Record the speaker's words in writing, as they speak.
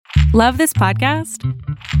Love this podcast?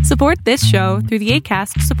 Support this show through the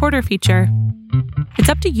Acast supporter feature. It's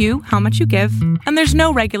up to you how much you give, and there's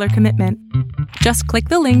no regular commitment. Just click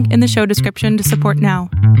the link in the show description to support now.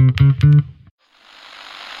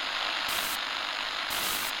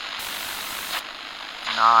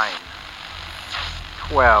 Nine,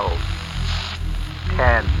 12,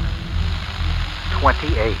 10,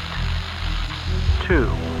 28, 2,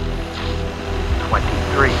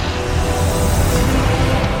 23.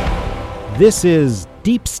 This is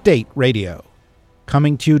Deep State Radio,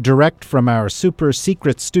 coming to you direct from our super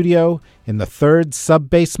secret studio in the third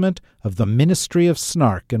sub-basement of the Ministry of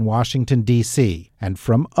Snark in Washington, D.C., and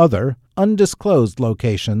from other undisclosed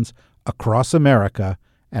locations across America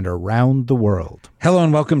and around the world. Hello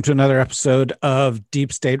and welcome to another episode of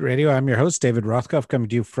Deep State Radio. I'm your host, David Rothkopf, coming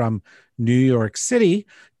to you from New York City.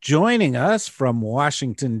 Joining us from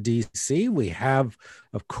Washington, D.C., we have,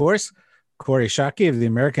 of course, Kori Schake of the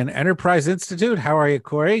American Enterprise Institute. How are you,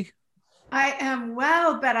 Kori? I am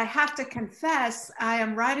well, but I have to confess, I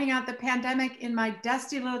am riding out the pandemic in my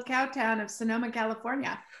dusty little cow town of Sonoma,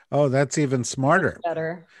 California. Oh, that's even smarter.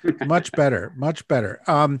 Better. Much better. Much better.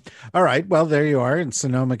 All right. Well, there you are in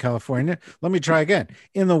Sonoma, California. Let me try again.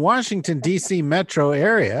 In the Washington, D.C. metro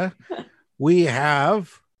area, we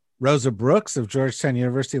have Rosa Brooks of Georgetown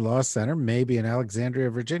University Law Center, maybe in Alexandria,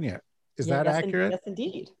 Virginia. Is that accurate? Yes,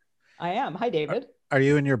 indeed. I am. Hi, David. Are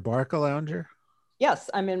you in your Barcalounger? Yes,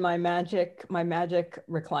 I'm in my magic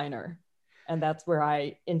recliner. And that's where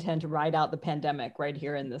I intend to ride out the pandemic, right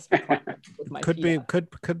here in this recliner with my feet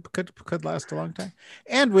could last a long time.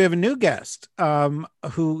 And we have a new guest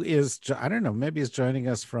who is, I don't know, maybe is joining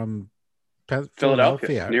us from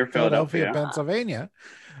Philadelphia, near Philadelphia, Pennsylvania,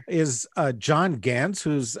 is John Gans,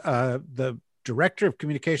 who's the Director of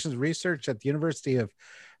Communications Research at the University of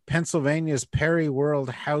Pennsylvania's Perry World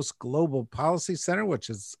House Global Policy Center, which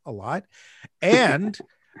is a lot. And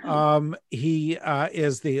he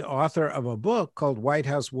is the author of a book called White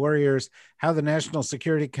House Warriors, How the National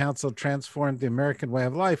Security Council Transformed the American Way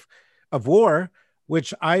of War,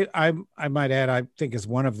 which I might add, I think is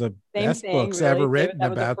one of the best books ever written. That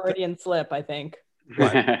was a Freudian slip, I think.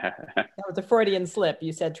 What? That was a Freudian slip.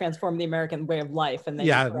 You said transform the American way of life. And then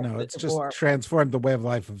it's just transformed the way of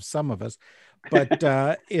life of some of us. But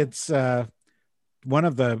it's one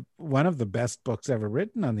of the best books ever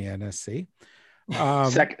written on the NSC.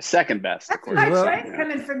 Second best, of course. That's right,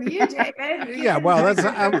 coming from you, David. Yeah, well,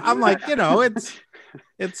 I'm like,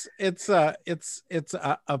 it's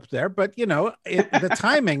up there, but the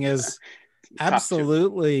timing is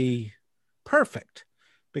absolutely perfect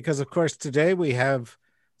because, of course, today we have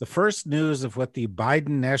the first news of what the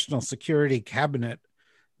Biden National Security Cabinet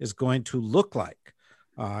is going to look like.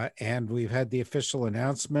 And we've had the official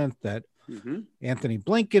announcement that Anthony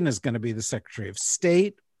Blinken is going to be the Secretary of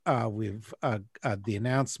State. We've the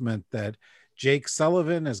announcement that Jake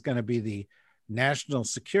Sullivan is going to be the National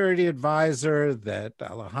Security Advisor, that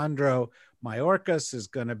Alejandro Mayorkas is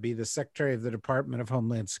going to be the Secretary of the Department of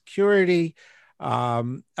Homeland Security.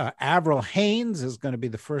 Avril Haines is going to be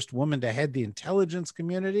the first woman to head the intelligence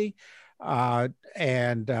community.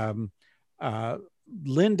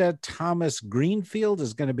 Linda Thomas Greenfield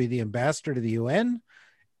is going to be the ambassador to the UN.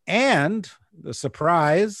 And the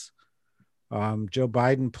surprise, Joe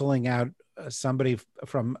Biden pulling out somebody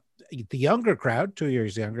from the younger crowd, 2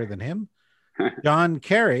 years younger than him. John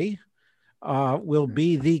Kerry will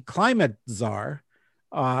be the climate czar,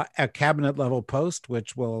 a cabinet level post,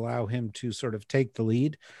 which will allow him to sort of take the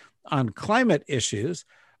lead on climate issues.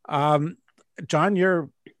 John,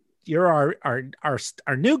 you're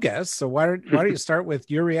our new guest, so why don't you start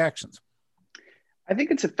with your reactions? I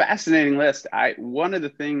think it's a fascinating list. One of the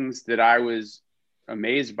things that I was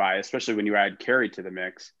amazed by, especially when you add Kerry to the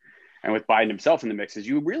mix, and with Biden himself in the mix, is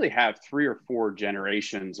you really have 3 or 4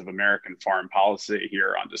 generations of American foreign policy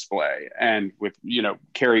here on display. And with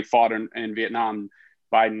Kerry fought in Vietnam,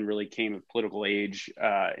 Biden really came of political age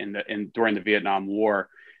during the Vietnam War.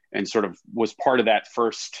 And sort of was part of that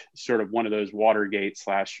first sort of one of those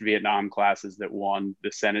Watergate/Vietnam classes that won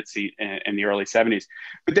the Senate seat in the early 70s.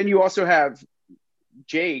 But then you also have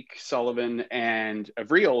Jake Sullivan and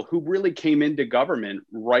Avril, who really came into government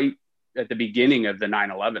right at the beginning of the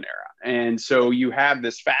 9/11 era. And so you have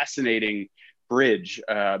this fascinating bridge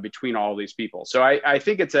between all these people. So I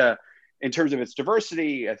think it's in terms of its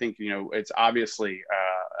diversity, I think, it's obviously,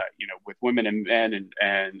 with women and men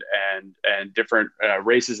and different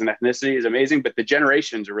races and ethnicity is amazing, but the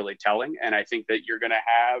generations are really telling. And I think that you're going to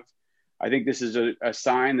have, I think this is a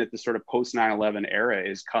sign that the sort of post 9/11 era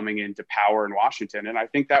is coming into power in Washington. And I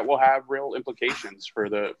think that will have real implications for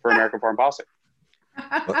American foreign policy.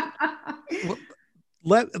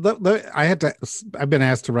 I've been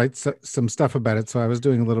asked to write some stuff about it, so I was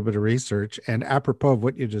doing a little bit of research. And apropos of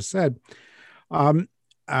what you just said, um,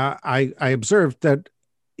 I observed that,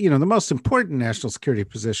 the most important national security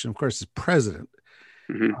position, of course, is president.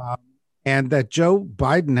 Mhm. And that Joe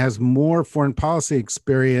Biden has more foreign policy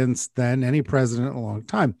experience than any president in a long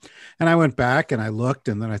time. And I went back and I looked,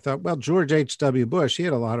 and then I thought, well, George H.W. Bush, he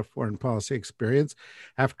had a lot of foreign policy experience.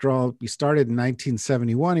 After all, he started in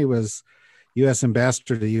 1971. He was U.S.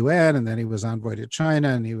 ambassador to the UN, and then he was envoy to China,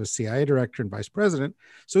 and he was CIA director and vice president.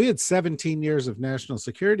 So he had 17 years of national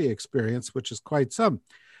security experience, which is quite some.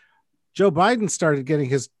 Joe Biden started getting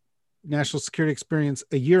his national security experience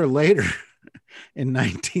a year later in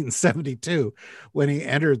 1972 when he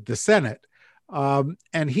entered the Senate.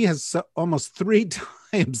 And he has almost 3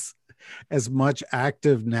 times as much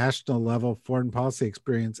active national level foreign policy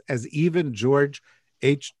experience as even George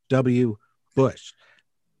H.W. Bush.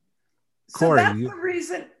 So Corey,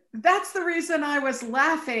 that's the reason I was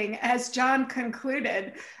laughing as John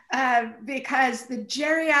concluded, because the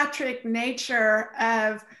geriatric nature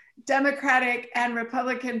of Democratic and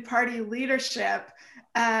Republican Party leadership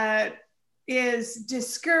is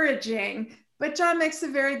discouraging. But John makes a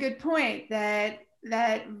very good point that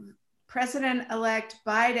President-elect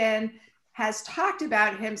Biden has talked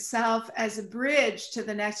about himself as a bridge to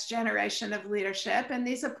the next generation of leadership, and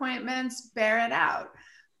these appointments bear it out.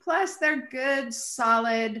 Plus, they're good,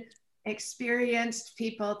 solid, experienced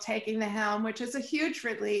people taking the helm, which is a huge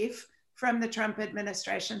relief from the Trump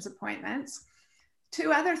administration's appointments.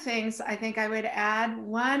 2 other things I think I would add.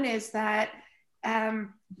 One is that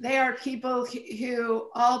they are people who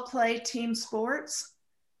all play team sports.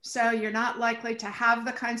 So you're not likely to have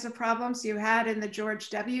the kinds of problems you had in the George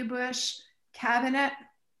W. Bush cabinet.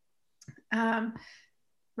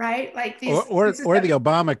 Right? Like these, or the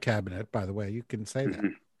Obama cabinet, by the way, you can say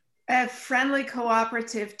that. A friendly,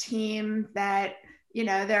 cooperative team that,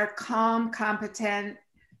 they're calm, competent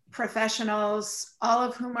professionals, all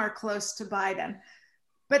of whom are close to Biden.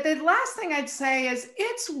 But the last thing I'd say is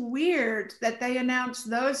it's weird that they announced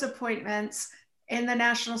those appointments in the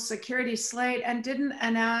national security slate and didn't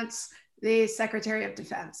announce the Secretary of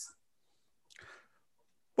Defense.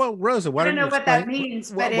 Well, Rosa, I don't know what that means,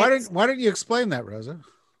 but why don't you explain that, Rosa?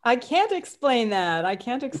 I can't explain that. I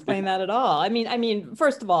can't explain that at all. I mean,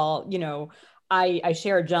 first of all, I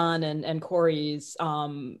share John and Corey's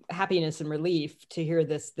happiness and relief to hear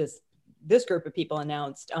this group of people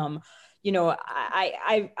announced.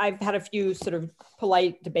 I've had a few sort of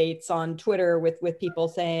polite debates on Twitter with people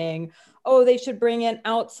saying, oh, they should bring in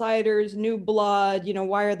outsiders, new blood.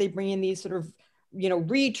 Why are they bringing these sort of,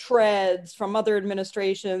 retreads from other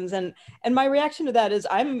administrations? And my reaction to that is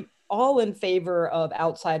I'm all in favor of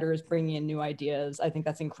outsiders bringing in new ideas. I think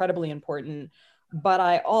that's incredibly important. But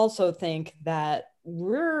I also think that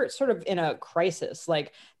we're sort of in a crisis.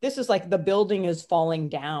 Like, this is like the building is falling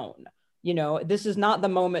down. This is not the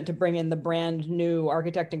moment to bring in the brand new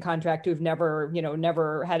architect and contract who've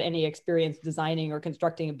never had any experience designing or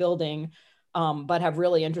constructing a building, but have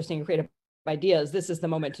really interesting and creative ideas. This is the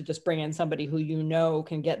moment to just bring in somebody who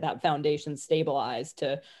can get that foundation stabilized,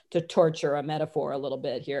 to torture a metaphor a little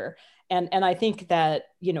bit here. And I think that,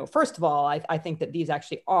 first of all, I think that these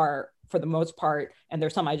actually are, for the most part, and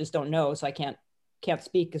there's some I just don't know, so I can't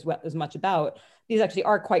speak as much about. These actually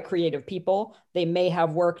are quite creative people. They may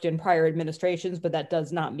have worked in prior administrations, but that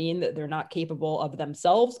does not mean that they're not capable of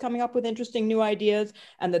themselves coming up with interesting new ideas,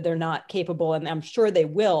 and that they're not capable, and I'm sure they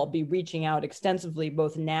will be reaching out extensively,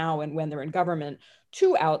 both now and when they're in government,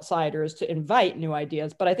 to outsiders to invite new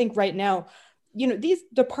ideas. But I think right now, these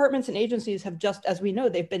departments and agencies have just, as we know,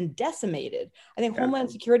 they've been decimated. I think Homeland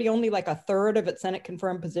Security, only like 1/3 of its Senate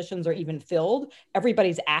confirmed positions are even filled.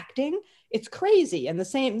 Everybody's acting. It's crazy. And the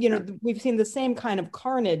same, we've seen the same kind of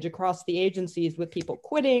carnage across the agencies, with people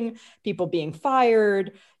quitting, people being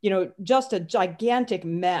fired, just a gigantic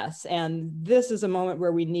mess. And this is a moment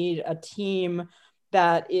where we need a team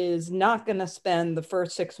that is not going to spend the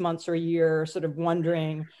first 6 months or a year sort of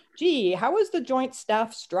wondering, gee, how is the joint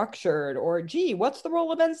staff structured? Or, gee, what's the role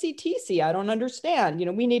of NCTC? I don't understand.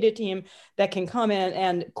 We need a team that can come in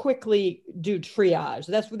and quickly do triage.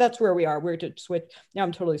 That's where we are. We're to switch. Now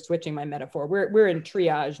I'm totally switching my metaphor. We're in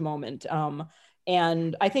triage moment.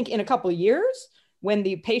 And I think in a couple of years, when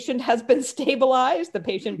the patient has been stabilized, the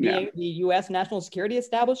patient being the U.S. national security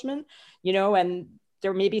establishment, and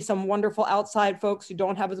there may be some wonderful outside folks who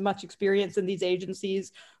don't have as much experience in these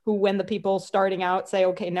agencies, who, when the people starting out say,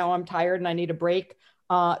 okay, now I'm tired and I need a break,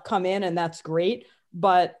 come in, and that's great.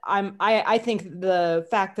 But I think the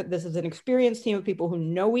fact that this is an experienced team of people who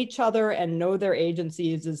know each other and know their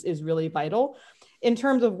agencies is really vital. in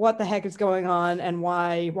terms of what the heck is going on and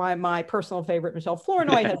why my personal favorite Michelle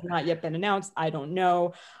Flournoy has not yet been announced, I don't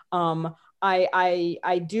know.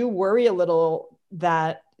 I do worry a little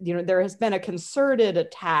that, you know, there has been a concerted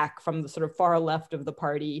attack from the sort of far left of the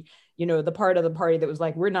party, you know, the part of the party that was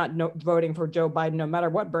like, we're not voting for Joe Biden, no matter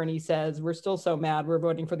what Bernie says, we're still so mad, we're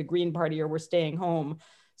voting for the Green Party or we're staying home,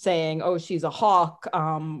 saying, oh, she's a hawk,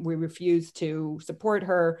 we refuse to support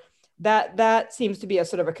her. That seems to be a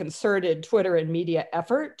sort of a concerted Twitter and media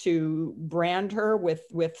effort to brand her with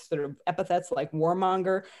sort of epithets like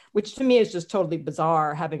warmonger, which to me is just totally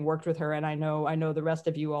bizarre, having worked with her. And I know the rest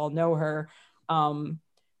of you all know her.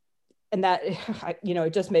 And that, you know,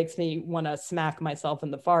 it just makes me want to smack myself in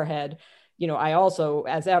the forehead. You know, I also,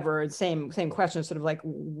 as ever, same question, sort of like,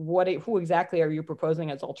 who exactly are you proposing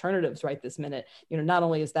as alternatives right this minute? You know, not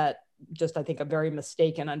only is that just, I think, a very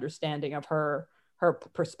mistaken understanding of her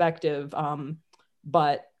perspective,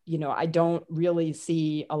 but, you know, I don't really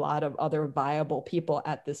see a lot of other viable people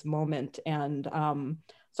at this moment. And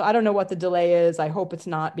so I don't know what the delay is. I hope it's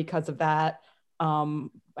not because of that.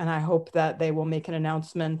 And I hope that they will make an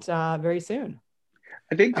announcement very soon.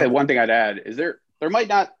 I think that one thing I'd add is there might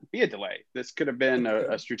not be a delay. This could have been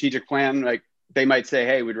a strategic plan. Like they might say,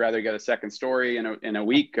 hey, we'd rather get a second story in a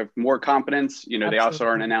week of more competence. You know, Absolutely. They also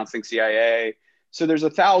aren't announcing CIA. So there's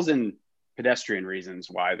 1,000 pedestrian reasons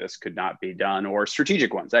why this could not be done, or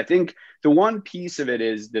strategic ones. I think the one piece of it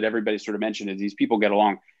is that everybody sort of mentioned is these people get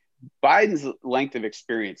along. Biden's length of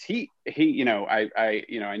experience, he, you know, I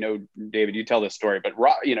know, David, you tell this story, but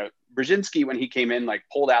you know, Brzezinski, when he came in, like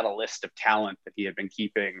pulled out a list of talent that he had been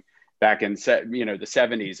keeping back in, you know, the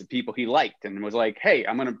 70s of people he liked, and was like, hey,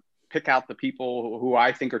 I'm going to pick out the people who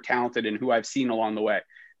I think are talented and who I've seen along the way.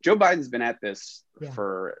 Joe Biden's been at this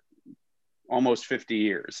for almost 50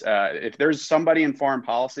 years. If there's somebody in foreign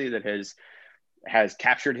policy that has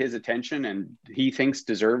captured his attention and he thinks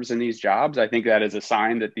deserves in these jobs, I think that is a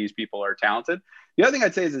sign that these people are talented. The other thing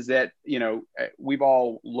I'd say is that, you know, we've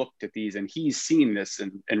all looked at these and he's seen this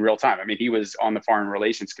in real time. I mean, he was on the Foreign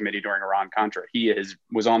Relations Committee during Iran-Contra. He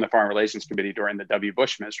was on the Foreign Relations Committee during the W.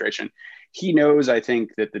 Bush administration. He knows, I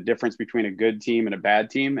think, that the difference between a good team and a bad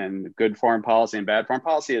team, and good foreign policy and bad foreign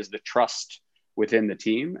policy, is the trust within the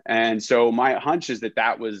team. And so my hunch is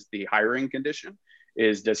that was the hiring condition,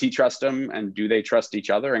 is does he trust them, and do they trust each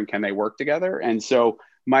other, and can they work together? And so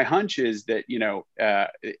my hunch is that, you know,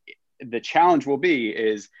 the challenge will be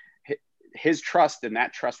is his trust, and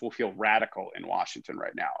that trust will feel radical in Washington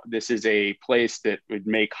right now. This is a place that would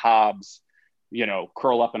make Hobbes, you know,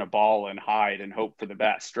 curl up in a ball and hide and hope for the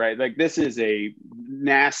best, right? Like this is a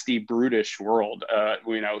nasty, brutish world.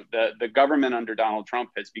 You know, the government under Donald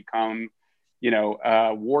Trump has become, you know,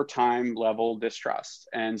 wartime level distrust.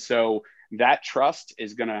 And so that trust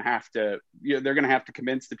is going to have to, you know, they're going to have to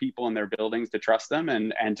convince the people in their buildings to trust them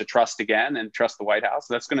and to trust again and trust the White House.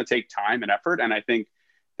 That's going to take time and effort. And I think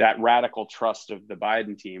that radical trust of the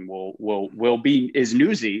Biden team is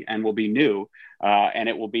newsy and will be new. And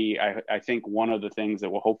it will be, I think, one of the things that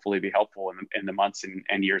will hopefully be helpful in the months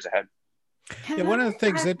and years ahead. Yeah, one of the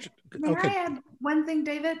things I add one thing,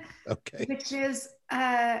 David? Okay. Which is,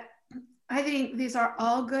 I think these are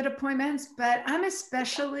all good appointments, but I'm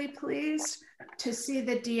especially pleased to see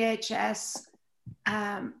the DHS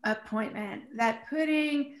appointment, that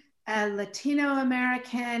putting a Latino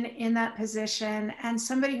American in that position and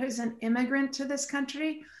somebody who's an immigrant to this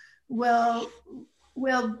country will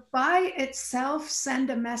by itself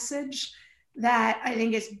send a message that I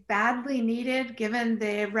think is badly needed given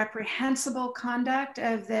the reprehensible conduct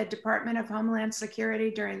of the Department of Homeland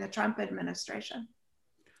Security during the Trump administration.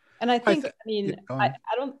 And I think, I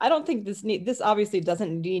don't think this obviously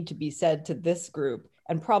doesn't need to be said to this group,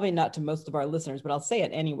 and probably not to most of our listeners, but I'll say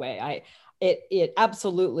it anyway. It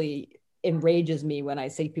absolutely enrages me when I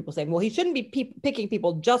see people saying, well, he shouldn't be picking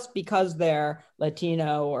people just because they're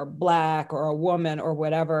Latino or Black or a woman or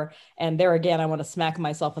whatever. And there again, I want to smack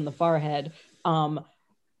myself in the forehead.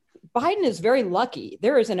 Biden is very lucky.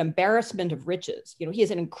 There is an embarrassment of riches. You know, he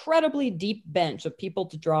has an incredibly deep bench of people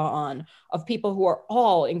to draw on, of people who are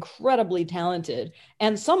all incredibly talented.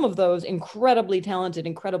 And some of those incredibly talented,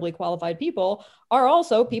 incredibly qualified people are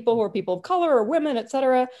also people who are people of color or women, et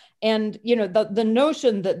cetera. And, you know, the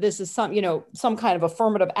notion that this is some kind of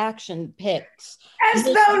affirmative action picks. As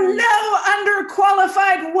though no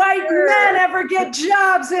underqualified white men ever get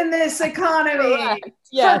jobs in this economy.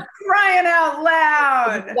 Yeah. For crying out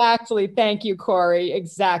loud. Exactly. Thank you, Corey.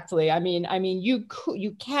 Exactly. I mean,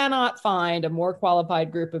 you cannot find a more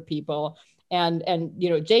qualified group of people. And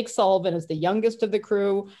Jake Sullivan is the youngest of the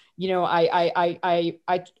crew.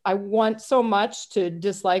 I want so much to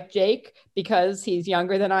dislike Jake because he's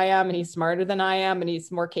younger than I am and he's smarter than I am and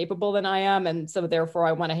he's more capable than I am, and so therefore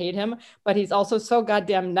I want to hate him. But he's also so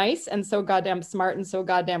goddamn nice and so goddamn smart and so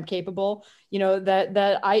goddamn capable,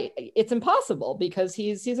 it's impossible because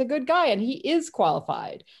he's a good guy and he is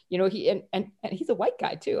qualified. And he's a white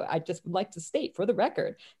guy too. I just would like to state for the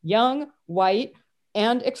record, young, white,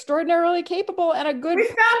 and extraordinarily capable and a good. We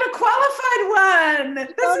found a qualified one.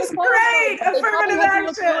 This is great. Affirmative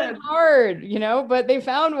action. Hard, but they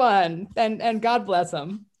found one, and God bless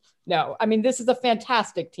them. No, I mean, this is a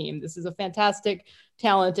fantastic team. This is a fantastic,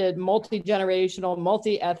 talented, multi-generational,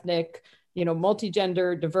 multi-ethnic,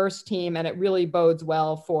 multi-gender, diverse team, and it really bodes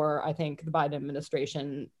well for, I think, the Biden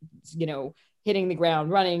administration, hitting the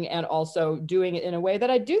ground running and also doing it in a way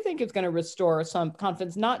that I do think is going to restore some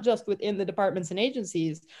confidence, not just within the departments and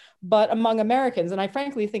agencies, but among Americans. And I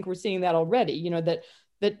frankly think we're seeing that already, that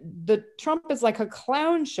the Trump is like a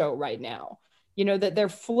clown show right now, that they're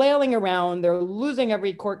flailing around, they're losing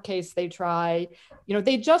every court case they try,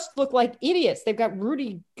 they just look like idiots. They've got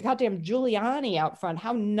Rudy goddamn Giuliani out front.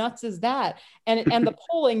 How nuts is that? And the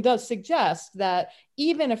polling does suggest that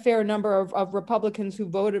even a fair number of Republicans who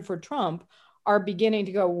voted for Trump are beginning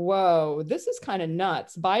to go, whoa, this is kind of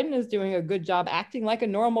nuts. Biden is doing a good job acting like a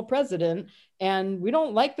normal president, and we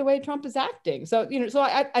don't like the way Trump is acting. So,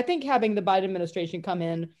 I think having the Biden administration come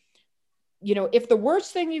in, if the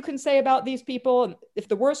worst thing you can say about these people, if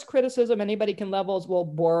the worst criticism anybody can level is, well,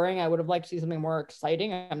 boring, I would have liked to see something more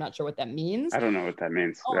exciting. I'm not sure what that means. I don't know what that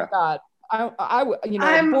means. Oh my God. I'm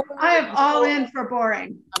all in for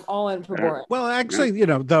boring. I'm all in for boring. Well, actually,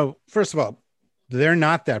 though, first of all, they're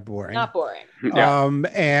not that boring. Not boring. Yeah.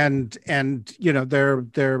 And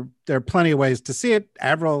there are plenty of ways to see it.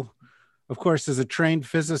 Avril, of course, is a trained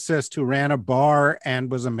physicist who ran a bar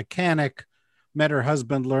and was a mechanic, met her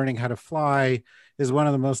husband learning how to fly, is one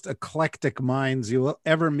of the most eclectic minds you will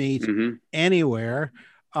ever meet anywhere.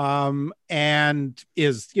 And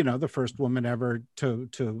is, the first woman ever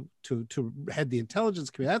to head the intelligence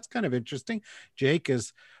committee. That's kind of interesting. Jake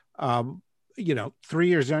is, 3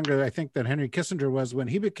 years younger, I think, than Henry Kissinger was when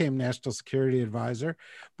he became National Security Advisor,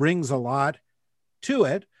 brings a lot to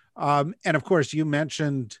it. And of course, you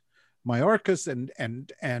mentioned Mayorkas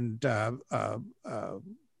and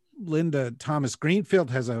Linda Thomas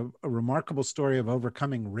Greenfield has a remarkable story of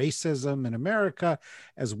overcoming racism in America,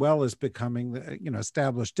 as well as becoming the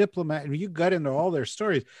established diplomat. And you got into all their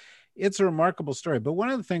stories. It's a remarkable story. But one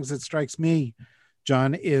of the things that strikes me,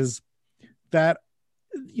 John, is that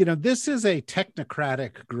this is a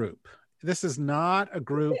technocratic group. This is not a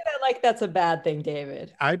group. Like that's a bad thing,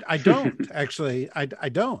 David. I don't actually. I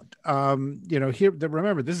don't.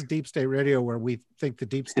 Remember, this is Deep State Radio, where we think the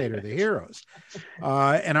deep state are the heroes,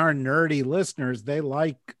 and our nerdy listeners, they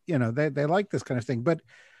like they like this kind of thing. But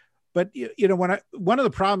one of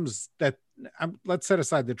the problems that let's set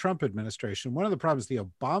aside the Trump administration. One of the problems the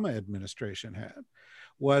Obama administration had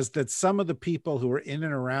was that some of the people who were in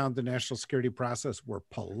and around the national security process were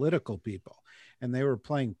political people, and they were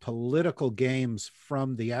playing political games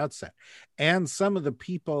from the outset. And some of the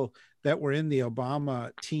people that were in the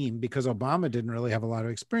Obama team, because Obama didn't really have a lot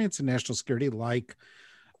of experience in national security, like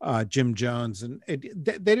Jim Jones, and they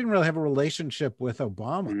didn't really have a relationship with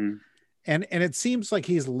Obama. Mm-hmm. And it seems like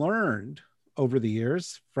he's learned over the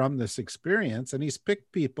years from this experience, and he's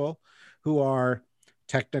picked people who are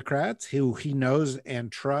technocrats who he knows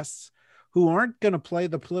and trusts, who aren't going to play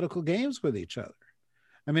the political games with each other.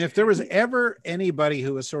 I mean, if there was ever anybody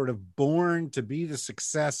who was sort of born to be the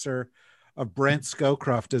successor of Brent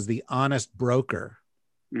Scowcroft as the honest broker,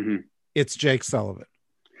 it's Jake Sullivan.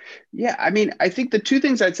 Yeah, I mean, I think the two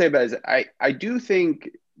things I'd say about it is I do think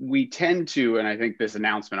we tend to, and I think this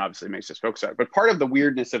announcement obviously makes us focus on it, but part of the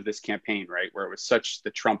weirdness of this campaign, right, where it was such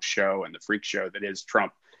the Trump show and the freak show that is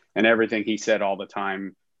Trump, and everything he said all the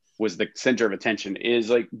time was the center of attention, is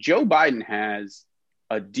like Joe Biden has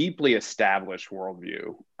a deeply established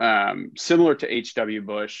worldview, similar to H.W.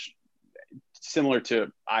 Bush, similar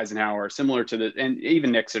to Eisenhower, similar to and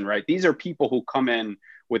even Nixon, right? These are people who come in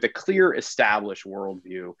with a clear established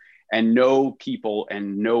worldview and know people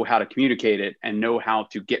and know how to communicate it and know how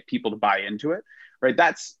to get people to buy into it, right?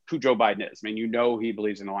 That's who Joe Biden is. I mean, he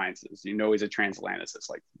believes in alliances. He's a transatlanticist.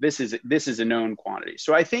 Like this is a known quantity.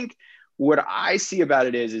 So I think what I see about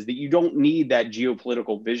it is that you don't need that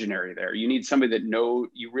geopolitical visionary there. You need somebody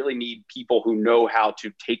you really need people who know how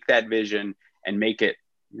to take that vision and make it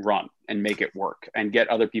run and make it work and get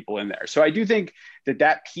other people in there. So I do think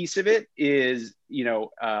that piece of it is,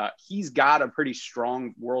 he's got a pretty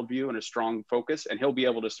strong worldview and a strong focus, and he'll be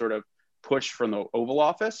able to sort of push from the Oval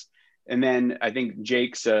Office. And then I think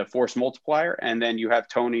Jake's a force multiplier. And then you have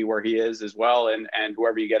Tony where he is as well, and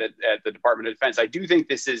whoever you get at the Department of Defense. I do think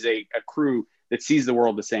this is a crew that sees the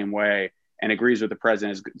world the same way and agrees with the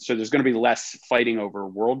president. So there's going to be less fighting over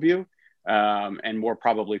worldview, and more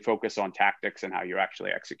probably focus on tactics and how you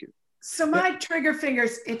actually execute. So my trigger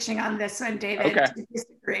finger's itching on this one, David, to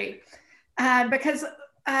disagree. Because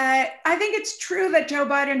I think it's true that Joe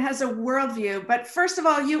Biden has a worldview, but first of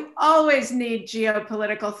all, you always need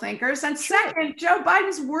geopolitical thinkers. And second, Joe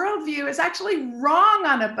Biden's worldview is actually wrong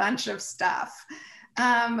on a bunch of stuff.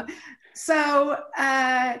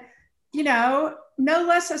 No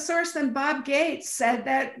less a source than Bob Gates said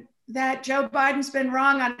that Joe Biden's been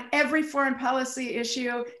wrong on every foreign policy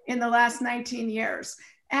issue in the last 19 years.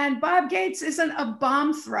 And Bob Gates isn't a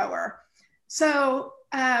bomb thrower. So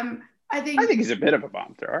I think he's a bit of a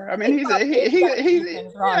bomb thrower. I mean, I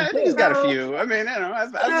think he's got a few. I mean,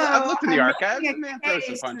 I've looked in the archives, and man throws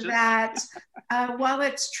some punches. That while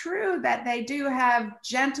it's true that they do have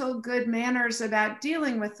gentle, good manners about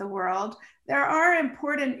dealing with the world, there are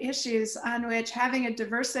important issues on which having a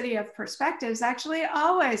diversity of perspectives actually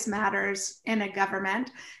always matters in a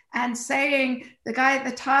government. And saying the guy at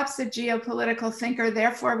the top's a geopolitical thinker,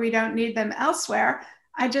 therefore we don't need them elsewhere,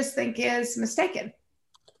 I just think is mistaken.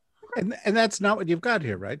 And that's not what you've got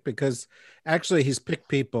here, right? Because actually he's picked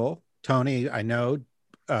people, Tony, I know,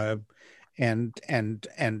 and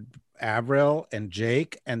Avril and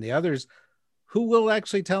Jake and the others who will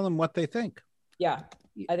actually tell him what they think. Yeah,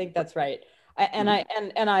 I think that's right.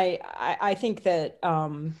 I think that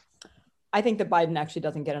I think that Biden actually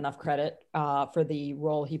doesn't get enough credit for the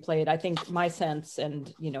role he played. I think my sense,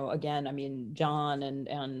 and again, I mean, John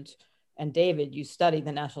and David, you study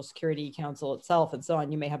the National Security Council itself and so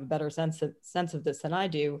on. You may have a better sense of this than I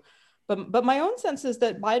do, but my own sense is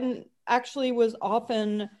that Biden actually was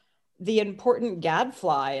often the important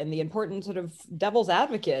gadfly and the important sort of devil's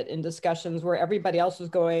advocate in discussions where everybody else was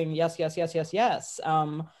going yes, yes, yes, yes, yes.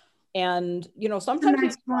 And sometimes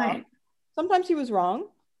he was wrong.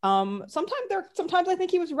 Sometimes I think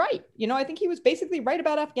he was right. I think he was basically right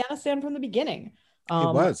about Afghanistan from the beginning. He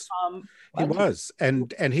was.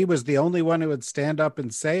 And he was the only one who would stand up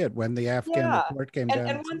and say it when the Afghan report came down.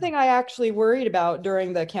 And one thing I actually worried about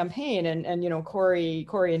during the campaign, and Corey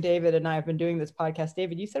and David and I have been doing this podcast.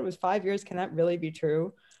 David, you said it was 5 years. Can that really be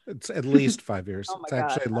true? It's at least 5 years. It's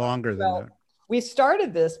actually longer than that. We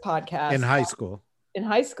started this podcast in high school.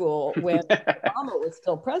 When Obama was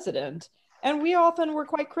still president. And we often were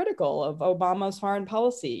quite critical of Obama's foreign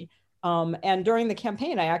policy. And during the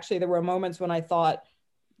campaign, there were moments when I thought,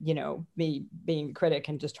 me being a critic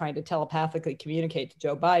and just trying to telepathically communicate to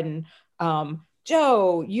Joe Biden,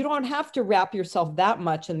 Joe, you don't have to wrap yourself that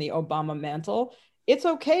much in the Obama mantle. It's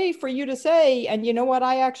okay for you to say, and you know what,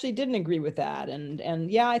 I actually didn't agree with that.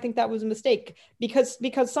 And yeah, I think that was a mistake because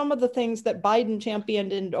some of the things that Biden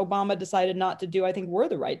championed and Obama decided not to do, I think were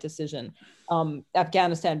the right decision.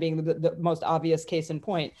 Afghanistan being the most obvious case in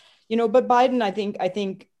point, but Biden, I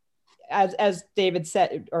think as David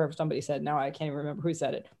said, or somebody said, now I can't even remember who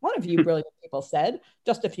said it. One of you brilliant people said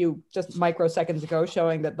just microseconds ago,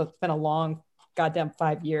 showing that it's been a long goddamn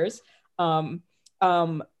 5 years.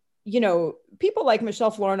 People like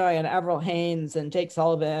Michelle Flournoy and Avril Haines and Jake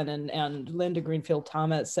Sullivan and Linda Greenfield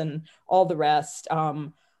Thomas and all the rest.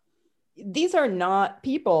 These are not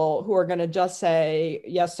people who are going to just say,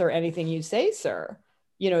 yes, sir, anything you say, sir.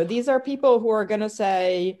 These are people who are going to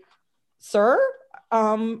say, sir,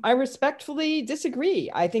 I respectfully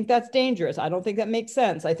disagree. I think that's dangerous. I don't think that makes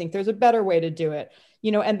sense. I think there's a better way to do it.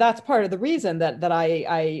 And that's part of the reason that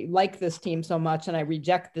I like this team so much, and I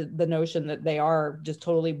reject the notion that they are just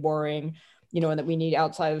totally boring, and that we need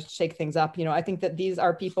outsiders to shake things up. I think that these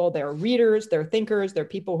are people, they're readers, they're thinkers, they're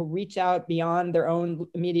people who reach out beyond their own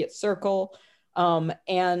immediate circle,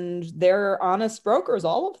 and they're honest brokers,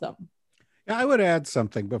 all of them. Yeah, I would add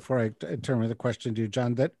something before I turn the question to you,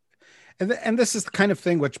 John, and this is the kind of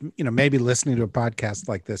thing which, maybe listening to a podcast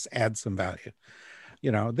like this adds some value.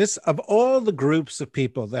 This, of all the groups of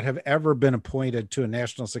people that have ever been appointed to a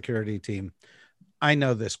national security team, I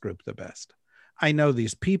know this group the best. I know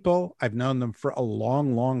these people. I've known them for a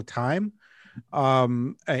long, long time.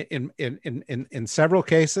 In several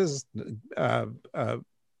cases, I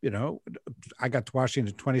got to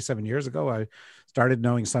Washington 27 years ago. I started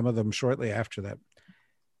knowing some of them shortly after that.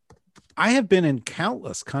 I have been in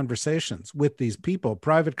countless conversations with these people,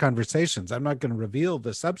 private conversations. I'm not going to reveal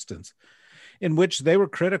the substance, in which they were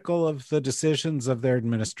critical of the decisions of their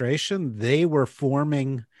administration. They were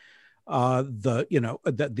forming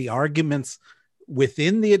the arguments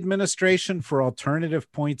within the administration for alternative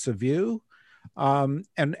points of view.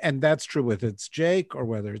 And that's true with it's Jake, or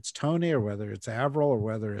whether it's Tony, or whether it's Avril, or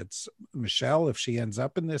whether it's Michelle, if she ends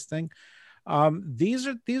up in this thing. These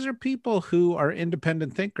are people who are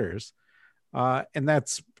independent thinkers, and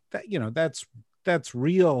that's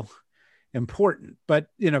real important. But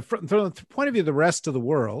from the point of view of the rest of the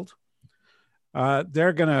world,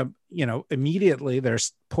 they're gonna immediately they're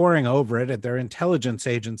pouring over it at their intelligence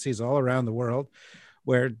agencies all around the world,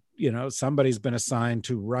 where somebody's been assigned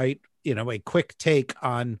to write a quick take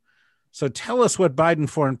on. So tell us what Biden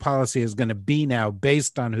foreign policy is going to be now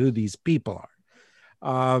based on who these people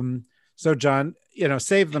are. So John,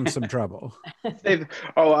 save them some trouble.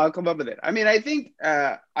 I'll come up with it. I mean, I think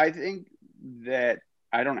that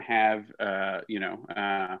I don't have, I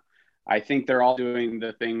think they're all doing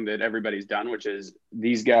the thing that everybody's done, which is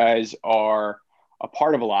these guys are a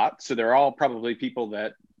part of a lot. So they're all probably people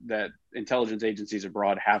that intelligence agencies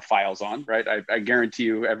abroad have files on, right? I guarantee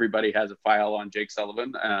you everybody has a file on Jake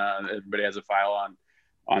Sullivan. Everybody has a file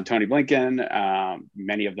on Tony Blinken.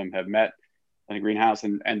 Many of them have met in the greenhouse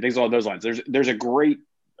and things along those lines. There's a great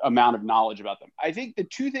amount of knowledge about them. I think the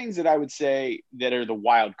two things that I would say that are the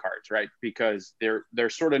wild cards, right? Because they're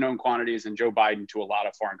sort of known quantities, and Joe Biden to a lot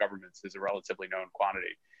of foreign governments is a relatively known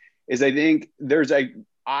quantity, is I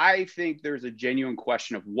think there's a genuine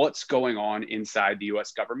question of what's going on inside the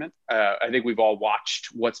US government. I think we've all watched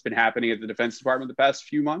what's been happening at the Defense Department the past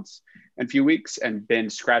few months and few weeks and been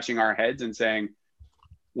scratching our heads and saying,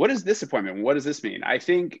 what is this appointment? What does this mean? I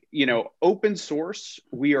think, open source,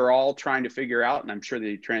 we are all trying to figure out, and I'm sure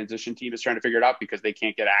the transition team is trying to figure it out because they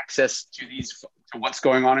can't get access to what's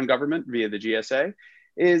going on in government via the GSA,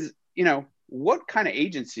 is, what kind of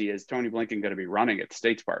agency is Tony Blinken going to be running at the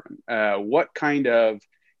State Department? What kind of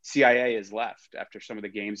CIA is left after some of the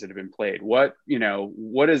games that have been played? What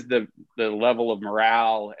is the level of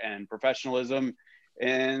morale and professionalism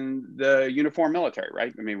in the uniform military,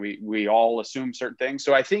 right? I mean, we all assume certain things.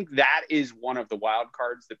 So I think that is one of the wild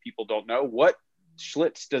cards that people don't know. What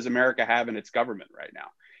Schlitz does America have in its government right now?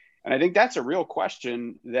 And I think that's a real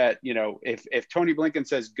question that, if Tony Blinken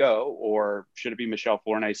says go, or should it be Michelle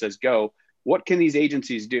Flournoy says go, what can these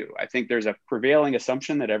agencies do? I think there's a prevailing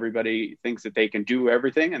assumption that everybody thinks that they can do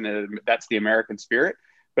everything, and that's the American spirit.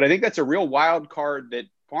 But I think that's a real wild card that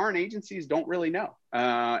foreign agencies don't really know.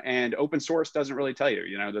 And open source doesn't really tell you,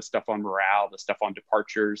 the stuff on morale, the stuff on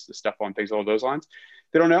departures, the stuff on things along those lines.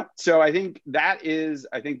 They don't know. So I think that is,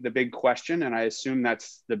 the big question. And I assume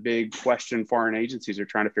that's the big question foreign agencies are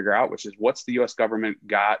trying to figure out, which is what's the US government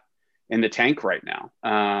got in the tank right now?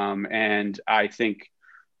 And I think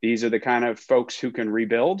these are the kind of folks who can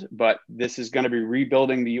rebuild, but this is going to be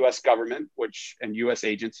rebuilding the US government, and US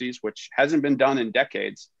agencies, which hasn't been done in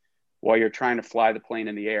decades, while you're trying to fly the plane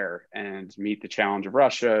in the air and meet the challenge of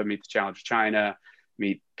Russia, meet the challenge of China,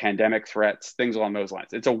 meet pandemic threats, things along those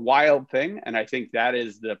lines. It's a wild thing. And I think that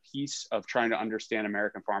is the piece of trying to understand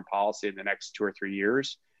American foreign policy in the next 2 or 3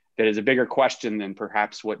 years that is a bigger question than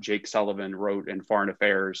perhaps what Jake Sullivan wrote in Foreign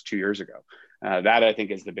Affairs 2 years ago. That I think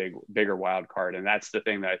is the bigger wild card. And that's the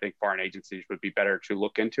thing that I think foreign agencies would be better to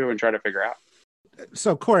look into and try to figure out.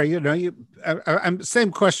 So Corey, I'm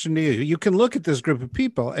same question to you. You can look at this group of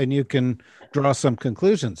people and you can draw some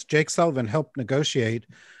conclusions. Jake Sullivan helped negotiate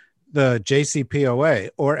the JCPOA,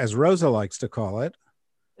 or as Rosa likes to call it,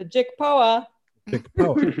 the JICPOA.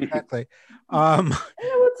 JICPOA, exactly.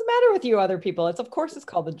 What's the matter with you other people? Of course it's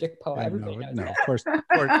called the JICPOA. Everybody knows that. Of course.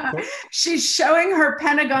 She's showing her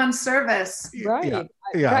Pentagon service. Right.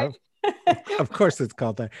 Yeah. Right. Of course it's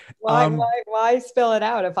called that. Why spell it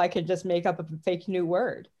out if I could just make up a fake new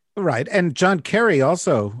word? Right. And John Kerry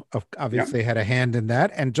also obviously had a hand in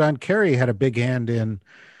that. And John Kerry had a big hand in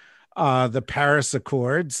the Paris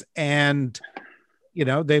Accords. And,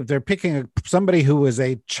 they're picking somebody who was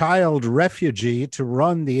a child refugee to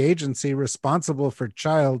run the agency responsible for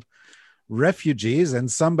child refugees, and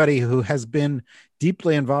somebody who has been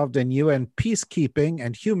deeply involved in UN peacekeeping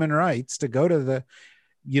and human rights to go to the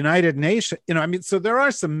United Nations. So there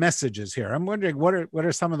are some messages here. I'm wondering what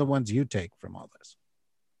are some of the ones you take from all this?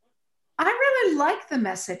 I really like the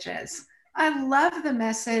messages. I love the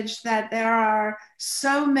message that there are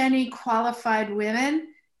so many qualified women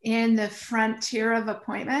in the frontier of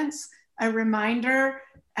appointments. A reminder,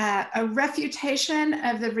 a refutation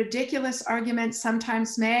of the ridiculous argument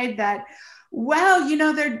sometimes made that,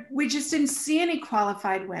 we just didn't see any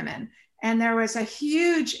qualified women. And there was a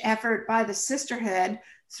huge effort by the sisterhood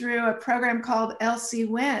through a program called Elsie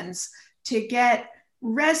Wins to get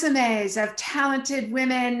resumes of talented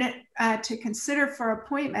women to consider for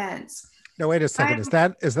appointments. No, wait a second. Is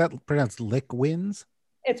that pronounced Lick Wins?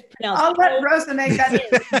 It's pronounced. I'll let Rosa make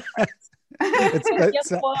that.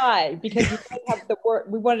 Guess why? Because we have the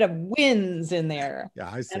word. We wanted to have wins in there. Yeah,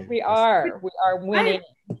 I see. And we are winning.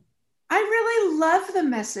 I really love the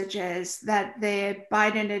messages that the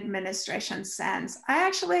Biden administration sends. I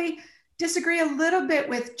actually disagree a little bit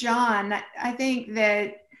with John. I think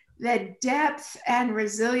that the depth and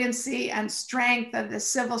resiliency and strength of the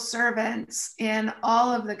civil servants in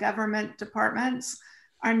all of the government departments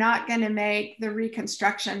are not going to make the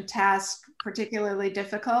reconstruction task particularly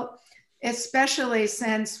difficult, especially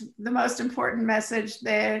since the most important message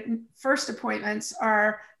the first appointments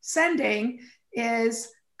are sending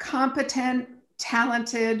is competent,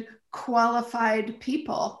 talented, qualified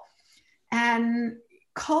people. And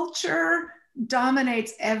culture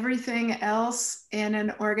dominates everything else in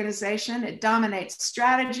an organization. It dominates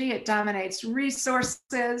strategy, it dominates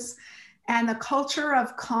resources, and the culture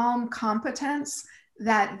of calm competence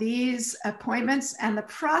that these appointments and the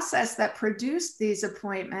process that produced these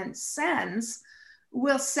appointments sends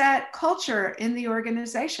will set culture in the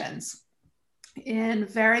organizations in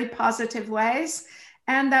very positive ways,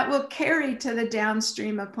 and that will carry to the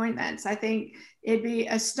downstream appointments. I think it'd be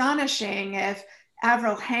astonishing if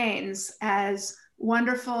Avril Haines, as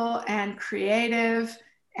wonderful and creative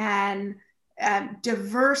and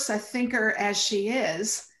diverse a thinker as she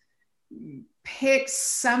is, picks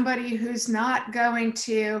somebody who's not going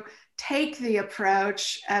to take the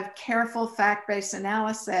approach of careful fact-based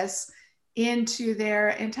analysis into their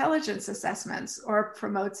intelligence assessments or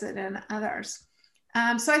promotes it in others.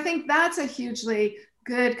 So I think that's a hugely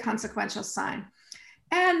good consequential sign.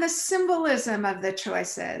 And the symbolism of the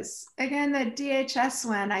choices. Again, the DHS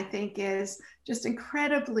one, I think, is just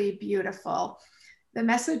incredibly beautiful. The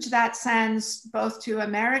message that sends both to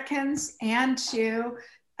Americans and to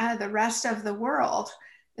the rest of the world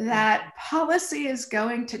that policy is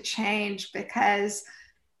going to change because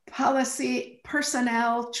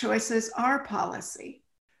personnel choices are policy.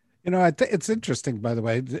 You know, it's interesting, by the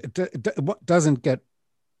way, it doesn't get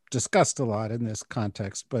discussed a lot in this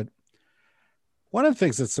context, but one of the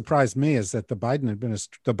things that surprised me is that the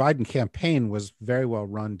Biden campaign was very well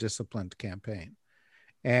run, disciplined campaign.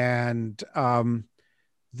 And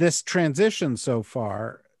this transition so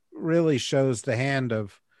far really shows the hand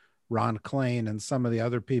of Ron Klain and some of the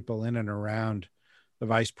other people in and around the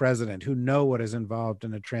vice president who know what is involved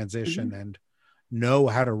in a transition and know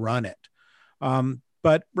how to run it.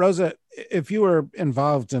 But Rosa, if you were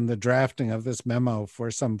involved in the drafting of this memo for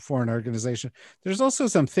some foreign organization, there's also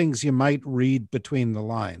some things you might read between the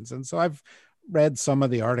lines. And so I've read some of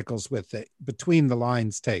the articles with the between the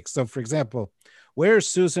lines takes. So for example, where's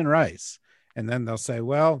Susan Rice? And then they'll say,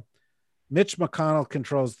 well, Mitch McConnell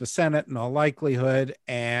controls the Senate in all likelihood,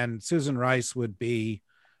 and Susan Rice would be,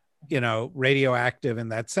 radioactive in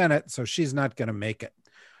that Senate, so she's not going to make it.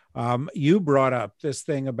 You brought up this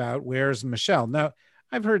thing about where's Michelle. Now,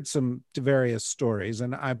 I've heard some various stories,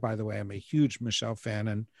 and I, by the way, I'm a huge Michelle fan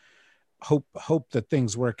and hope that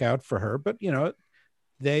things work out for her. But,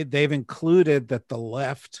 they've included that the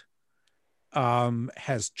left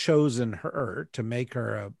has chosen her to make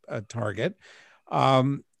her a target.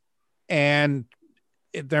 And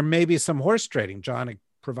there may be some horse trading. John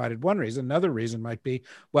provided one reason. Another reason might be,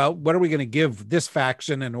 well, what are we going to give this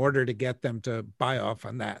faction in order to get them to buy off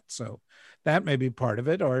on that? So that may be part of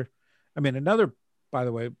it. Or, another, by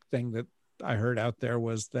the way, thing that I heard out there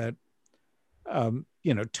was that,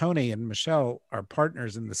 Tony and Michelle are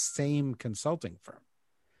partners in the same consulting firm.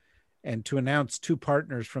 And to announce two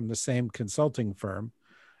partners from the same consulting firm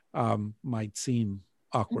might seem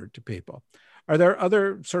awkward to people. Are there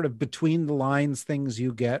other sort of between the lines things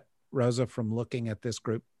you get, Rosa, from looking at this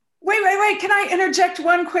group? Wait. Can I interject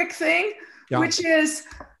one quick thing? Yeah. Which is,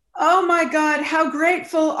 oh my God, how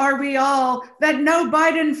grateful are we all that no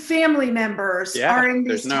Biden family members are in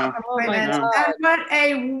these top appointments. And what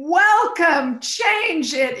a welcome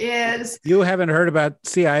change it is. You haven't heard about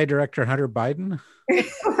CIA Director Hunter Biden?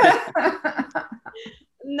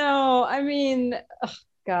 No,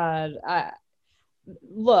 God,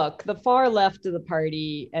 look, the far left of the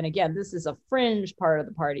party, and again, this is a fringe part of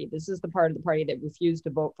the party. This is the part of the party that refused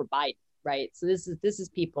to vote for Biden, right? So this is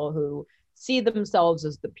people who see themselves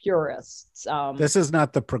as the purists. This is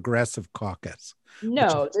not the Progressive Caucus.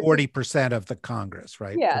 No, 40% of the Congress,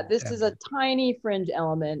 right? Yeah, this is a tiny fringe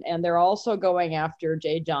element, and they're also going after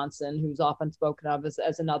Jay Johnson, who's often spoken of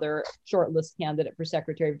as another shortlist candidate for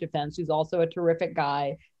Secretary of Defense, who's also a terrific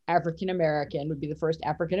guy. African-American, would be the first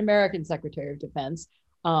African-American Secretary of Defense,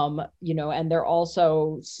 and they're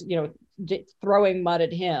also, throwing mud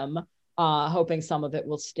at him, hoping some of it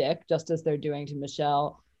will stick, just as they're doing to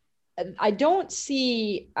Michelle. I don't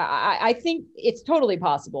see, I think it's totally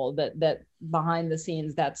possible that behind the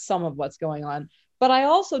scenes, that's some of what's going on. But I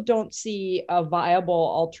also don't see a viable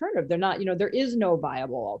alternative. They're not, there is no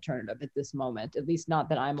viable alternative at this moment, at least not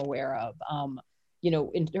that I'm aware of,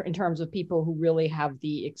 in terms of people who really have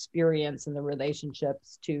the experience and the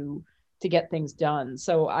relationships to get things done.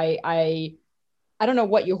 So I don't know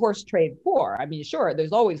what you horse trade for. I mean, sure,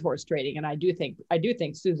 there's always horse trading. And I do think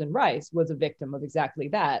Susan Rice was a victim of exactly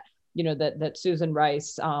that. That Susan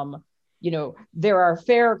Rice, there are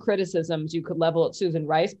fair criticisms you could level at Susan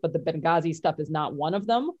Rice, but the Benghazi stuff is not one of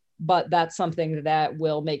them. But that's something that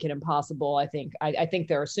will make it impossible. I think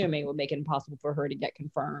they're assuming will make it impossible for her to get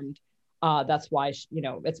confirmed. That's why,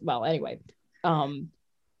 anyway.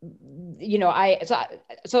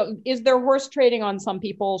 So is there horse trading on some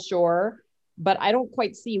people? Sure. But I don't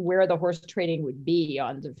quite see where the horse trading would be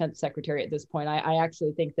on Defense Secretary at this point. I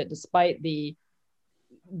actually think that despite the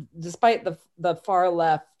far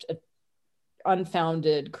left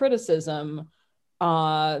unfounded criticism,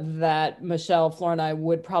 that Michelle Flournoy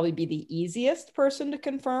would probably be the easiest person to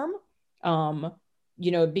confirm,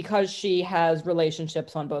 because she has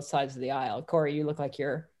relationships on both sides of the aisle. Corey, you look like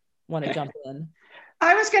you want to jump in.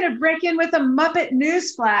 I was going to break in with a Muppet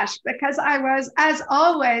news flash because I was, as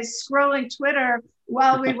always, scrolling Twitter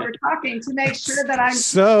while we were talking to make sure that I'm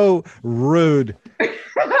so rude.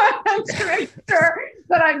 to make sure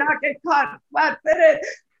that I'm not getting caught flat-footed.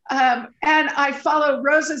 And I follow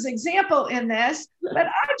Rosa's example in this, but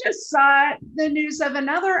I just saw the news of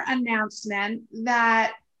another announcement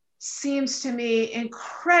that seems to me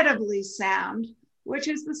incredibly sound, which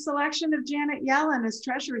is the selection of Janet Yellen as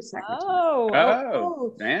Treasury Secretary.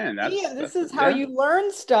 Oh man, this is how you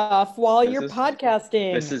learn stuff while you're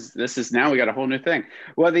podcasting. This is now we got a whole new thing.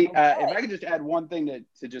 Well, if I could just add one thing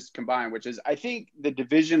to just combine, which is I think the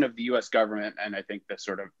division of the U.S. government, and I think the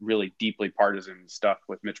sort of really deeply partisan stuff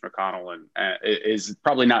with Mitch McConnell and is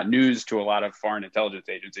probably not news to a lot of foreign intelligence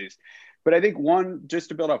agencies. But I think just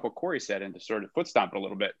to build up what Corey said and to sort of foot stomp it a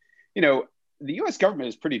little bit, the U.S. government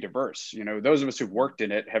is pretty diverse. Those of us who've worked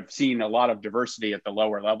in it have seen a lot of diversity at the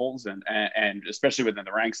lower levels and especially within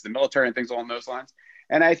the ranks of the military and things along those lines.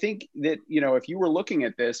 And I think that, if you were looking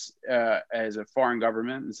at this as a foreign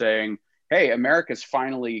government and saying, hey, America's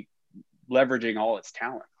finally leveraging all its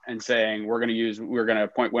talent and saying, we're going to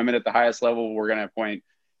appoint women at the highest level. We're going to appoint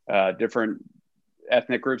different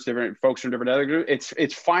ethnic groups, different folks from different other groups.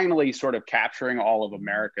 It's finally sort of capturing all of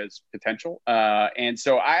America's potential. And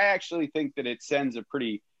so I actually think that it sends a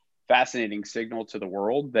pretty fascinating signal to the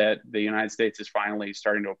world that the United States is finally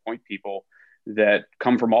starting to appoint people that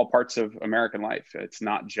come from all parts of American life. It's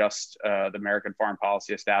not just the American foreign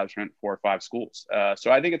policy establishment, 4 or 5 schools.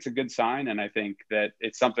 So I think it's a good sign. And I think that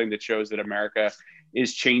it's something that shows that America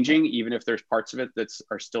is changing, even if there's parts of it that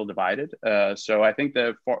are still divided. So I think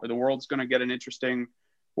the world's going to get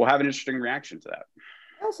we'll have an interesting reaction to that.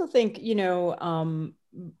 I also think, so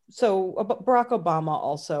Barack Obama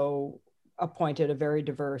also appointed a very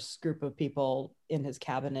diverse group of people in his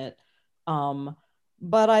cabinet.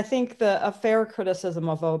 But I think a fair criticism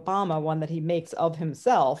of Obama, one that he makes of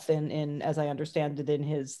himself in as I understand it in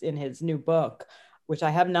his new book, which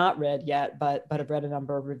I have not read yet, but I've read a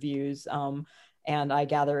number of reviews. And I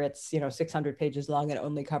gather it's 600 pages long and it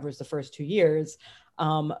only covers the first 2 years.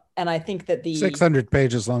 And I think that 600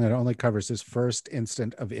 pages long and it only covers his first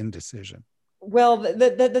instant of indecision. Well,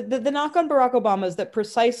 the knock on Barack Obama is that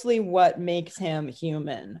precisely what makes him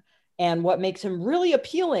human and what makes him really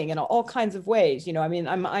appealing in all kinds of ways. I'm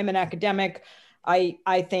an academic.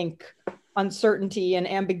 I think uncertainty and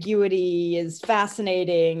ambiguity is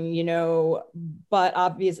fascinating, but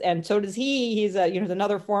obvious. And so does he. He's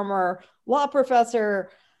another former law professor.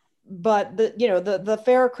 But the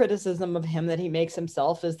fair criticism of him that he makes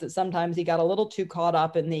himself is that sometimes he got a little too caught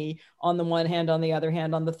up in on the one hand, on the other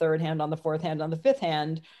hand, on the third hand, on the fourth hand, on the fifth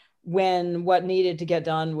hand, when what needed to get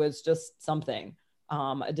done was just something.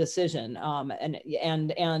 A decision.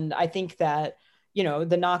 And I think that,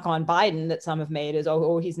 the knock on Biden that some have made is,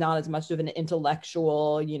 he's not as much of an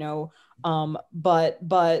intellectual, but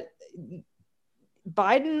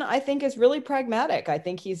Biden, I think, is really pragmatic. I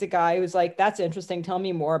think he's a guy who's like, that's interesting. Tell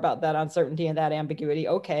me more about that uncertainty and that ambiguity.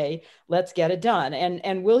 Okay, let's get it done.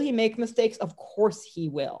 And will he make mistakes? Of course he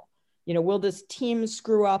will. Will this team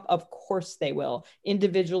screw up? Of course they will,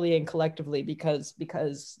 individually and collectively, because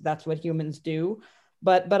that's what humans do.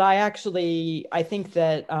 But I think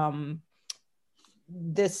that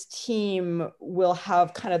this team will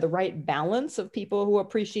have kind of the right balance of people who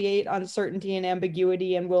appreciate uncertainty and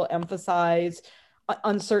ambiguity and will emphasize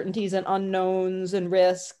uncertainties and unknowns and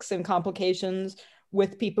risks and complications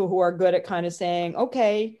with people who are good at kind of saying,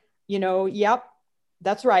 okay, yep,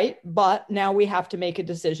 that's right. But now we have to make a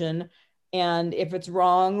decision. And if it's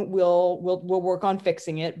wrong, we'll work on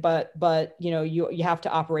fixing it. But you have to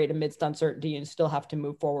operate amidst uncertainty and still have to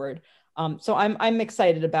move forward. So I'm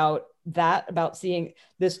excited about that, about seeing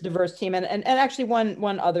this diverse team. And actually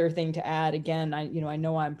one other thing to add, again, I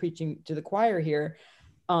know I'm preaching to the choir here.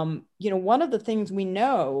 One of the things we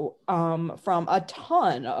know from a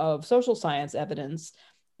ton of social science evidence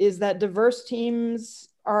is that diverse teams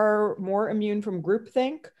are more immune from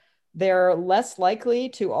groupthink. They're less likely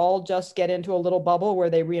to all just get into a little bubble where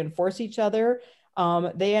they reinforce each other.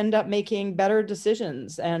 They end up making better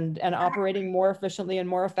decisions and operating more efficiently and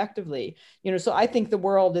more effectively. So I think the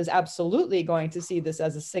world is absolutely going to see this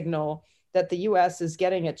as a signal that the US is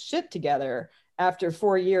getting its shit together after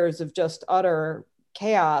 4 years of just utter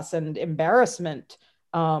chaos and embarrassment.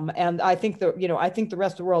 And I think the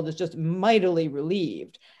rest of the world is just mightily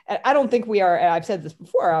relieved. And I don't think we are, and I've said this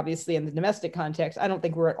before, obviously in the domestic context, I don't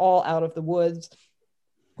think we're at all out of the woods.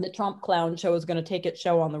 The Trump clown show is going to take its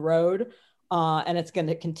show on the road, and it's going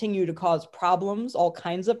to continue to cause problems, all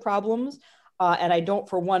kinds of problems. And I don't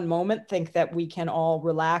for one moment think that we can all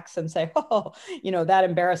relax and say, oh, that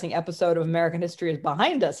embarrassing episode of American history is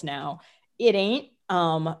behind us now. It ain't.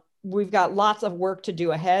 We've got lots of work to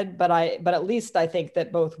do ahead, but at least I think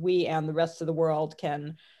that both we and the rest of the world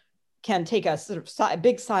can take a sort of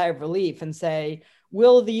big sigh of relief and say,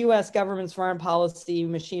 will the US government's foreign policy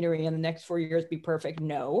machinery in the next 4 years be perfect?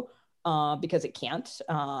 No, because it can't.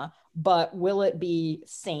 But will it be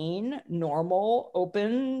sane, normal,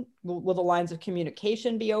 open? Will the lines of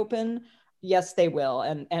communication be open? Yes, they will.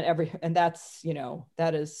 And that's,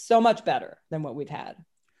 that is so much better than what we've had.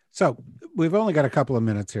 So we've only got a couple of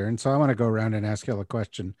minutes here, and so I want to go around and ask you a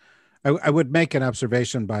question. I would make an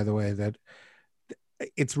observation, by the way, that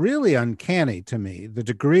it's really uncanny to me, the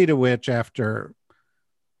degree to which after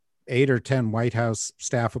 8 or 10 White House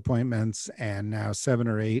staff appointments and now 7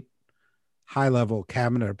 or 8 high-level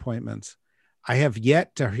cabinet appointments, I have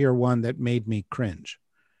yet to hear one that made me cringe.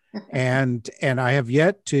 And I have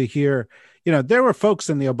yet to hear, there were folks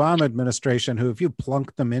in the Obama administration who, if you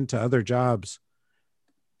plunked them into other jobs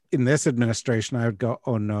in this administration, I would go,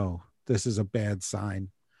 oh no, this is a bad sign.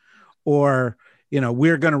 Or,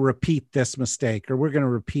 we're going to repeat this mistake, or we're going to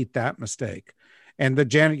repeat that mistake. And the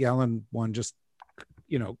Janet Yellen one just,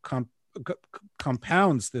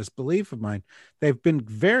 compounds this belief of mine. They've been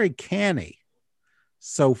very canny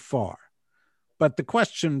so far. But the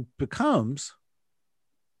question becomes,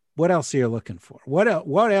 what else are you looking for? What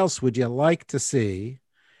else would you like to see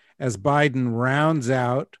as Biden rounds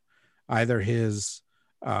out either his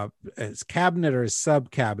cabinet or his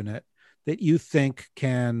sub-cabinet that you think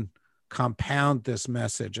can compound this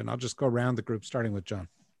message? And I'll just go around the group, starting with John.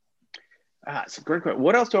 It's a great question.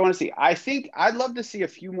 What else do I want to see? I think I'd love to see a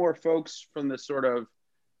few more folks from the sort of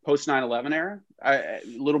post 9/11 era, a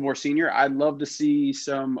little more senior. I'd love to see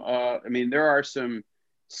some, there are some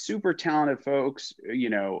super talented folks,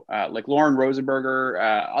 like Lauren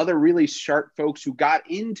Rosenberger, other really sharp folks who got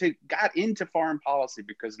into foreign policy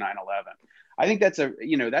because 9/11. I think that's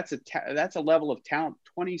a level of talent,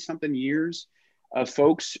 20 something years of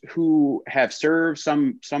folks who have served,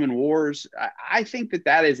 some in wars. I think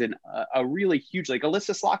that is a really huge, like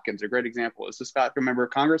Alyssa Slotkin's a great example. Alyssa Slotkin, member of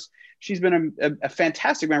Congress. She's been a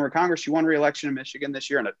fantastic member of Congress. She won re-election in Michigan this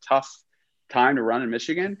year in a tough time to run in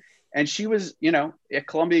Michigan. And she was, at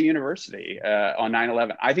Columbia University on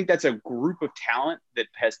 9/11. I think that's a group of talent that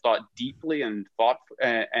has thought deeply and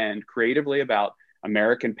creatively about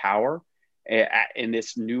American power in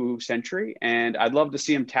this new century. And I'd love to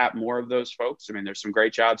see him tap more of those folks. There's some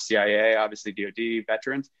great jobs, CIA, obviously DOD,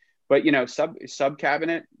 veterans, but,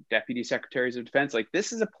 sub-cabinet, deputy secretaries of defense, like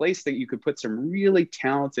this is a place that you could put some really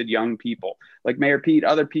talented young people like Mayor Pete,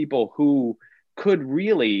 other people who could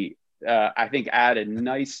really, I think, add a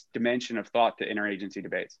nice dimension of thought to interagency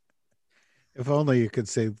debates. If only you could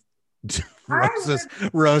see Rose's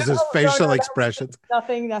facial expressions.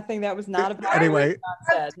 Nothing. That was not about. Anyway,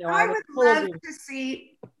 I would love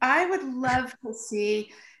to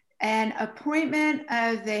see an appointment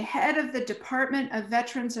of the head of the Department of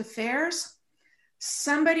Veterans Affairs,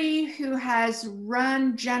 somebody who has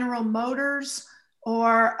run General Motors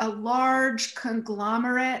or a large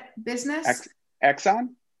conglomerate business. Exxon,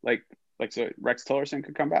 so Rex Tillerson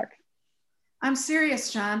could come back. I'm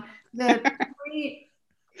serious, John.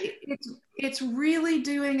 It's really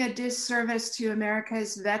doing a disservice to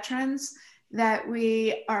America's veterans that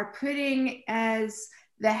we are putting as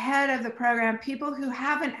the head of the program people who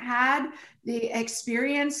haven't had the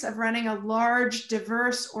experience of running a large,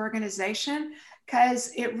 diverse organization.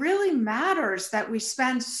 because it really matters that we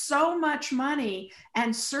spend so much money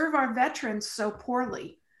and serve our veterans so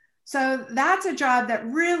poorly. So that's a job that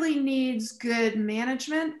really needs good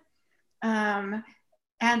management. And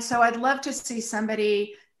so I'd love to see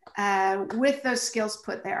somebody with those skills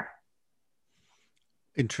put there.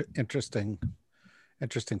 Interesting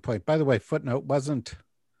point. By the way, footnote, wasn't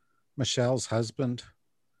Michelle's husband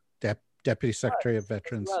Deputy Secretary of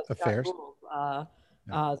Veterans Affairs?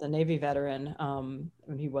 The Navy veteran,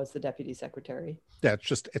 when he was the Deputy Secretary. Yeah, it's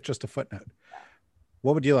just a footnote.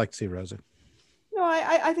 What would you like to see, Rosa? No,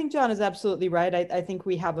 I think John is absolutely right. I think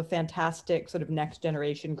we have a fantastic sort of next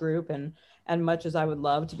generation group, and much as I would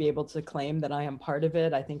love to be able to claim that I am part of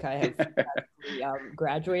it, I think I have actually,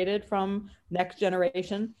 graduated from next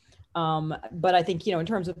generation. But I think, in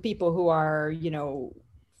terms of people who are,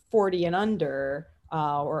 40 and under,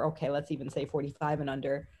 or okay, let's even say 45 and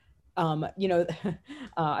under,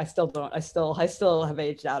 I still have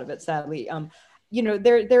aged out of it, sadly.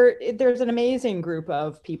 There's an amazing group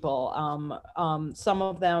of people, some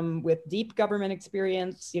of them with deep government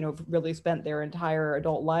experience, really spent their entire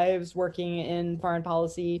adult lives working in foreign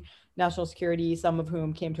policy, national security, some of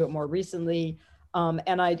whom came to it more recently.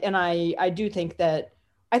 And I do think that,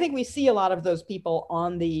 I think we see a lot of those people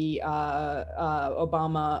on the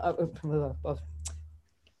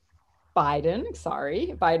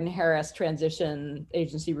Biden-Harris transition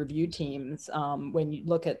agency review teams. When you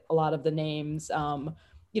look at a lot of the names, a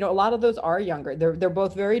lot of those are younger. They're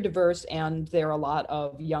both very diverse, and there are a lot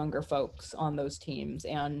of younger folks on those teams,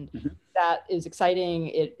 and that is exciting.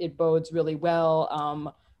 It bodes really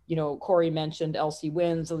well. Corey mentioned Elsie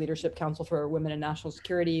Wins, the Leadership Council for Women in National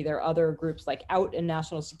Security. There are other groups like Out in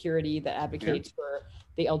National Security that advocates for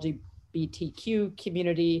the LGBTQ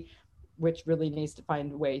community, which really needs to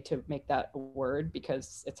find a way to make that a word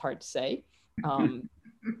because it's hard to say. And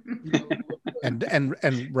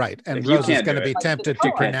right. And Rose is going to be tempted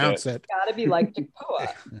to pronounce it. It's got to be like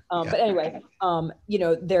Jacoa. But anyway,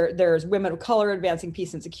 there's Women of Color Advancing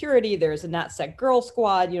Peace and Security. There's a NatSec Girl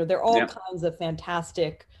Squad. There are all kinds of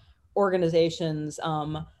fantastic organizations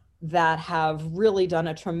that have really done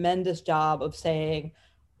a tremendous job of saying,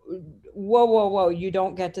 whoa, you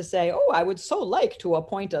don't get to say, oh, I would so like to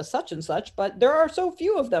appoint a such and such, but there are so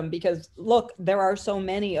few of them because look, there are so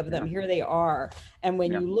many of them. Here they are. And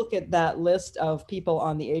when you look at that list of people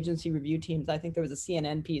on the agency review teams, I think there was a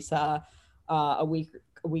CNN piece a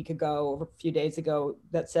week ago, or a few days ago,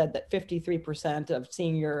 that said that 53% of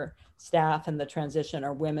senior staff in the transition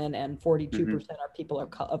are women and 42% are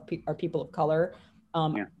people of color.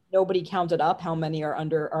 Nobody counted up how many are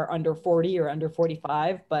under 40 or under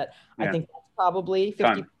 45, but I think that's probably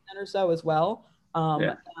 50% or so as well.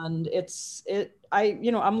 And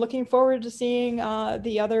I'm looking forward to seeing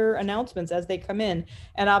the other announcements as they come in.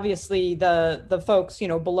 And obviously the folks,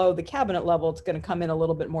 below the cabinet level, it's going to come in a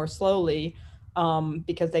little bit more slowly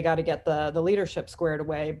because they got to get the leadership squared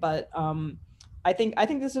away. But I think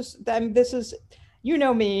this is,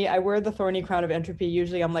 me, I wear the thorny crown of entropy.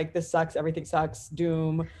 Usually I'm like, this sucks, everything sucks,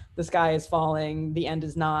 doom, the sky is falling, the end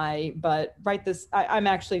is nigh. But I'm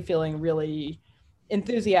actually feeling really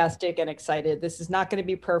enthusiastic and excited. This is not going to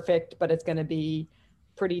be perfect, but it's going to be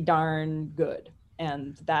pretty darn good.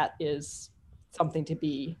 And that is something to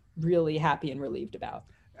be really happy and relieved about.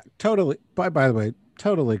 Totally. By the way,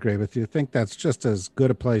 totally agree with you. I think that's just as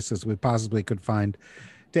good a place as we possibly could find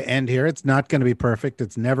to end here. It's not going to be perfect.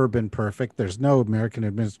 It's never been perfect. There's no American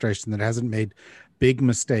administration that hasn't made big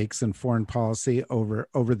mistakes in foreign policy over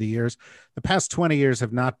the years. The past 20 years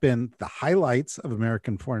have not been the highlights of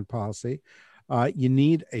American foreign policy. You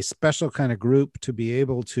need a special kind of group to be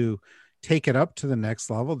able to take it up to the next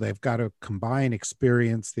level. They've got to combine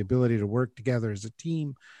experience, the ability to work together as a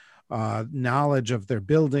team, knowledge of their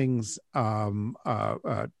buildings,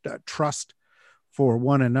 trust for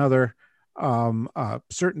one another, a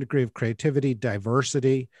certain degree of creativity,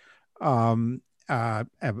 diversity, an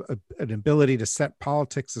ability to set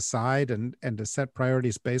politics aside and to set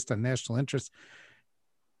priorities based on national interests.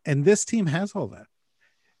 And this team has all that.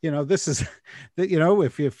 This is,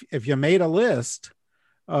 if you made a list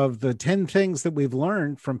of the 10 things that we've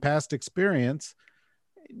learned from past experience,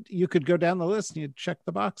 you could go down the list and you'd check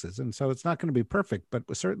the boxes. And so it's not going to be perfect, but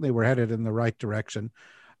certainly we're headed in the right direction.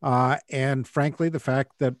 And frankly, the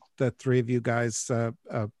fact that the three of you guys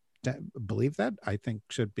believe that, I think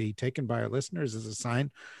should be taken by our listeners as a sign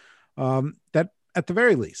that at the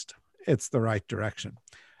very least, it's the right direction.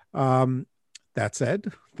 That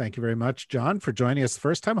said, thank you very much, John, for joining us the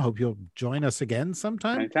first time. I hope you'll join us again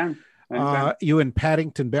sometime. Anytime. You and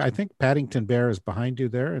Paddington Bear. I think Paddington Bear is behind you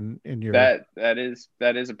there, in your that is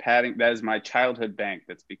a padding. That is my childhood bank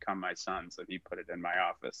that's become my son. So he put it in my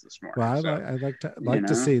office this morning. Well, so, I'd like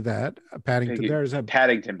to see that. Paddington Bear is a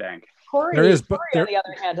Paddington Bank. Corey, there is, Corey on the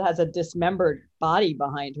other hand, has a dismembered body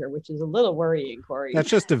behind her, which is a little worrying, Corey. That's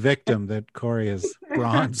just a victim that Corey is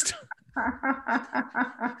bronzed.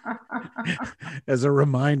 as a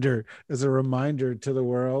reminder to the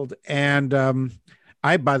world. And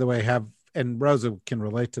I, by the way, have, and Rosa can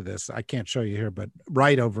relate to this, I can't show you here, but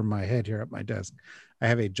right over my head here at my desk, I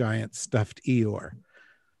have a giant stuffed Eeyore.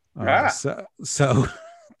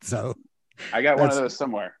 So I got one of those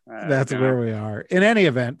somewhere. That's where we are. In any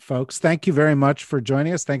event, folks, thank you very much for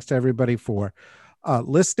joining us. Thanks to everybody for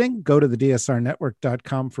listening. Go to the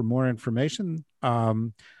dsrnetwork.com for more information.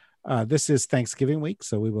 This is Thanksgiving week,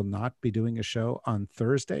 so we will not be doing a show on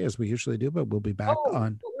Thursday as we usually do, but we'll be back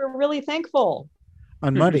on. We're really thankful.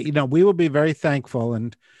 On Monday. We will be very thankful,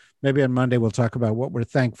 and maybe on Monday we'll talk about what we're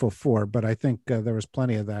thankful for. But I think there was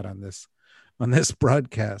plenty of that on this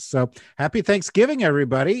broadcast. So happy Thanksgiving,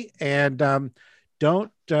 everybody, and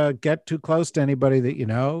don't get too close to anybody that you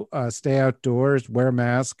know. Stay outdoors, wear a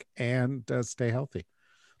mask, and stay healthy.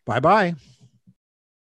 Bye-bye.